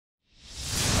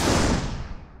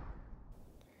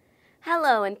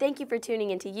Hello, and thank you for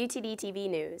tuning into UTD TV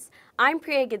News. I'm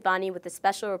Priya Gidvani with a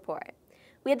special report.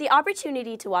 We had the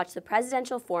opportunity to watch the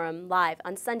Presidential Forum live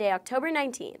on Sunday, October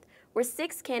 19th, where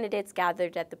 6 candidates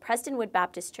gathered at the Prestonwood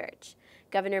Baptist Church.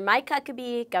 Governor Mike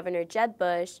Huckabee, Governor Jebb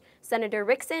Bush, Senator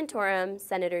Rick Santorum,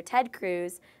 Senator Ted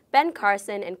Cruz, Ben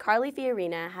Carson, and Carly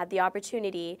Fiorina had the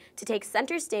opportunity to take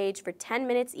center stage for 10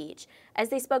 minutes each as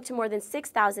they spoke to more than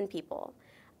 6,000 people.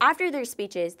 After their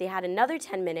speeches, they had another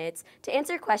 10 minutes to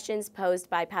answer questions posed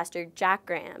by Pastor Jack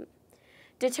Graham.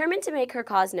 Determined to make her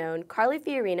cause known, Carly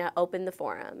Fiorina opened the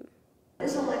forum.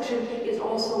 This election is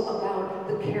also about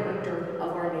the character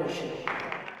of our nation.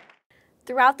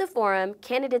 Throughout the forum,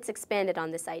 candidates expanded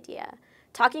on this idea,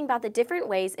 talking about the different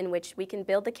ways in which we can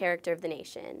build the character of the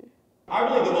nation. I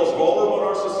believe the most vulnerable in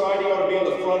our society ought to be in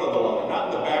the front of the line,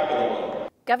 not in the back of the line.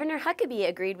 Governor Huckabee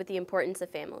agreed with the importance of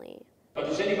family. But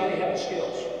does anybody have the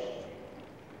skills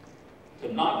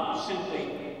to not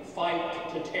simply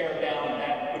fight to tear down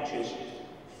that which is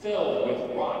filled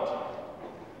with rot,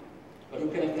 but who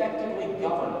can effectively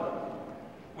govern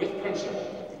with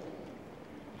principle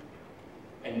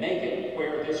and make it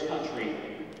where this country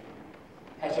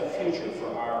has a future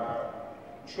for our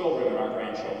children and our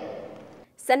grandchildren?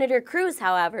 Senator Cruz,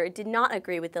 however, did not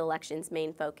agree with the election's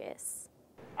main focus.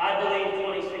 I believe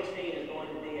 2016 is going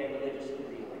to be a religious election.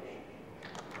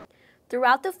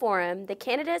 Throughout the forum, the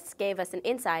candidates gave us an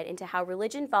insight into how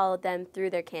religion followed them through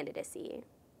their candidacy.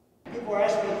 People were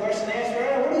asking me the question, they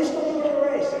asked, what are you still doing in the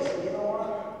race? I said, you know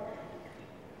what?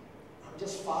 I'm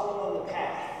just following the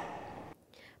path.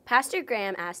 Pastor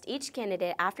Graham asked each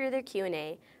candidate after their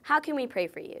Q&A, how can we pray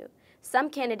for you? Some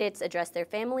candidates addressed their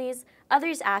families,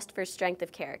 others asked for strength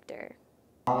of character.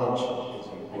 Knowledge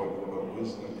is important, but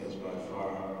wisdom is by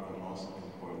far the most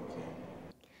important thing.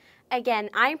 Again,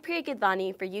 I'm Priya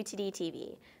Gidvani for UTD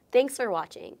TV. Thanks for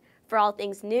watching. For all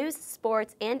things news,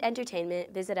 sports, and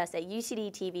entertainment, visit us at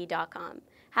utdtv.com.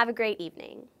 Have a great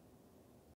evening.